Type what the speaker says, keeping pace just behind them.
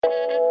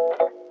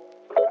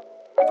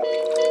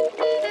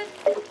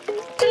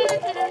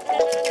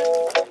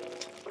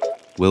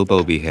Will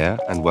Bowlby here,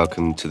 and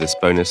welcome to this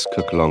bonus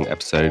cook-along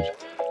episode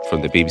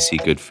from the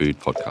BBC Good Food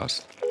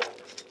podcast.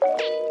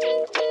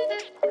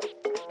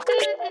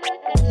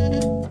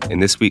 In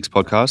this week's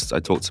podcast, I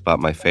talked about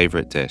my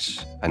favourite dish,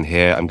 and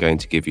here I'm going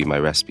to give you my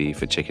recipe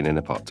for chicken in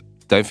a pot.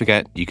 Don't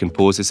forget, you can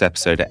pause this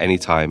episode at any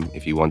time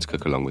if you want to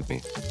cook along with me.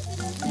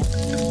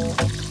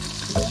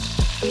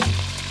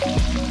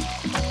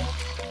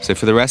 So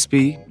for the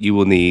recipe, you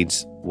will need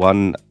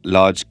one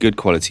large, good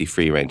quality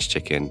free-range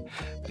chicken.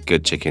 A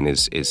good chicken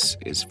is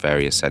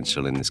very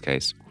essential in this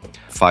case.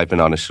 5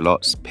 banana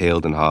shallots,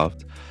 peeled and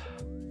halved.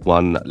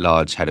 1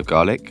 large head of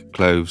garlic,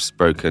 cloves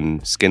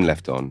broken, skin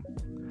left on.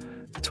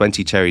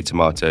 20 cherry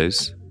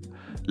tomatoes,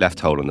 left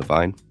whole on the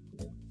vine.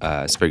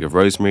 A sprig of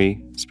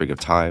rosemary, a sprig of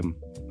thyme,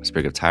 a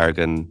sprig of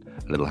tarragon,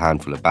 a little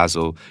handful of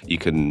basil. You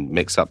can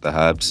mix up the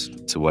herbs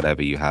to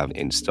whatever you have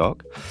in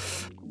stock.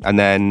 And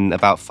then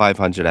about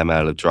 500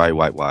 ml of dry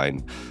white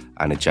wine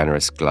and a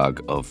generous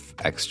glug of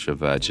extra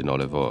virgin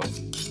olive oil.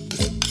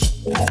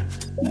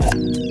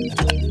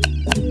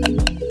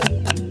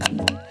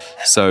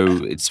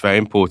 So it's very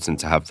important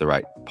to have the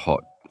right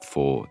pot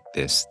for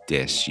this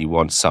dish. You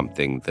want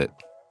something that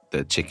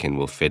the chicken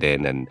will fit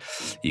in and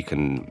you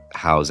can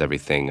house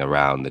everything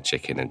around the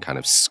chicken and kind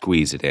of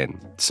squeeze it in.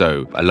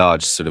 So a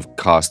large sort of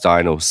cast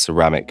iron or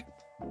ceramic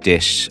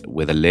dish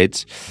with a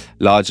lid,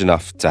 large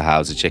enough to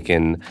house a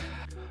chicken.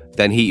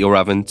 Then heat your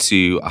oven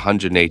to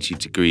 180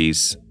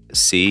 degrees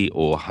C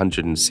or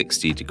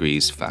 160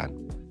 degrees fan.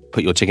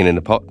 Put your chicken in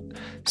a pot,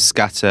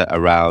 scatter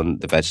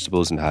around the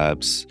vegetables and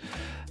herbs,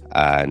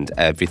 and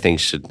everything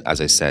should, as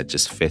I said,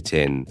 just fit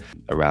in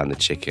around the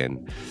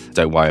chicken.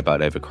 Don't worry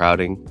about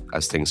overcrowding.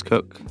 As things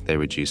cook, they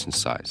reduce in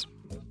size.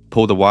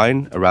 Pour the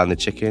wine around the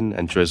chicken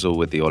and drizzle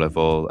with the olive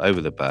oil over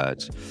the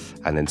bird,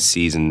 and then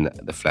season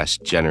the flesh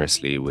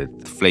generously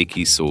with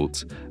flaky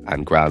salt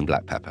and ground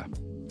black pepper.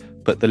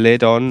 Put the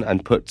lid on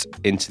and put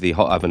into the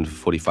hot oven for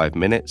 45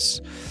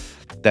 minutes.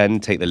 Then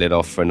take the lid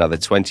off for another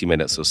 20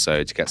 minutes or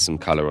so to get some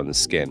colour on the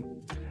skin.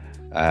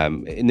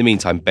 In the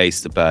meantime,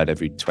 baste the bird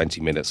every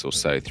 20 minutes or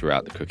so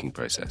throughout the cooking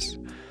process.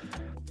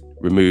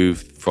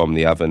 Remove from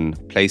the oven,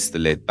 place the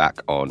lid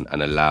back on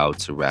and allow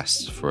to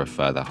rest for a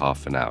further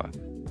half an hour.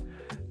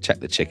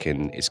 Check the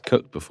chicken is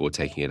cooked before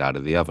taking it out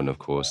of the oven, of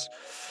course.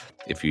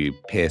 If you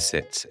pierce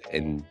it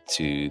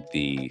into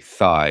the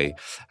thigh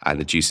and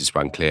the juices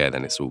run clear,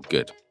 then it's all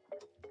good.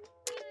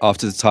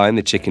 After the time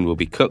the chicken will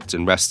be cooked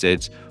and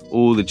rested,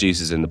 all the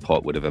juices in the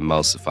pot would have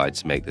emulsified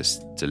to make this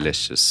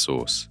delicious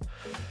sauce.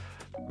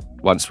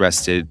 Once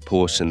rested,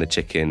 portion the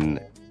chicken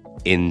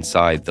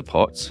inside the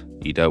pot.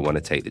 You don't want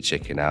to take the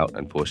chicken out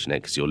and portion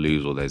it because you'll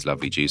lose all those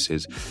lovely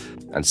juices,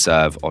 and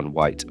serve on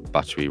white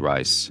buttery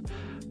rice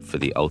for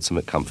the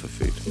ultimate comfort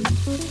food.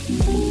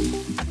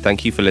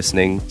 Thank you for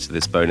listening to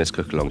this bonus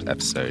cook-along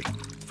episode.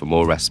 For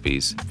more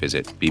recipes,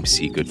 visit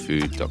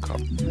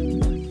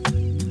bbcgoodfood.com.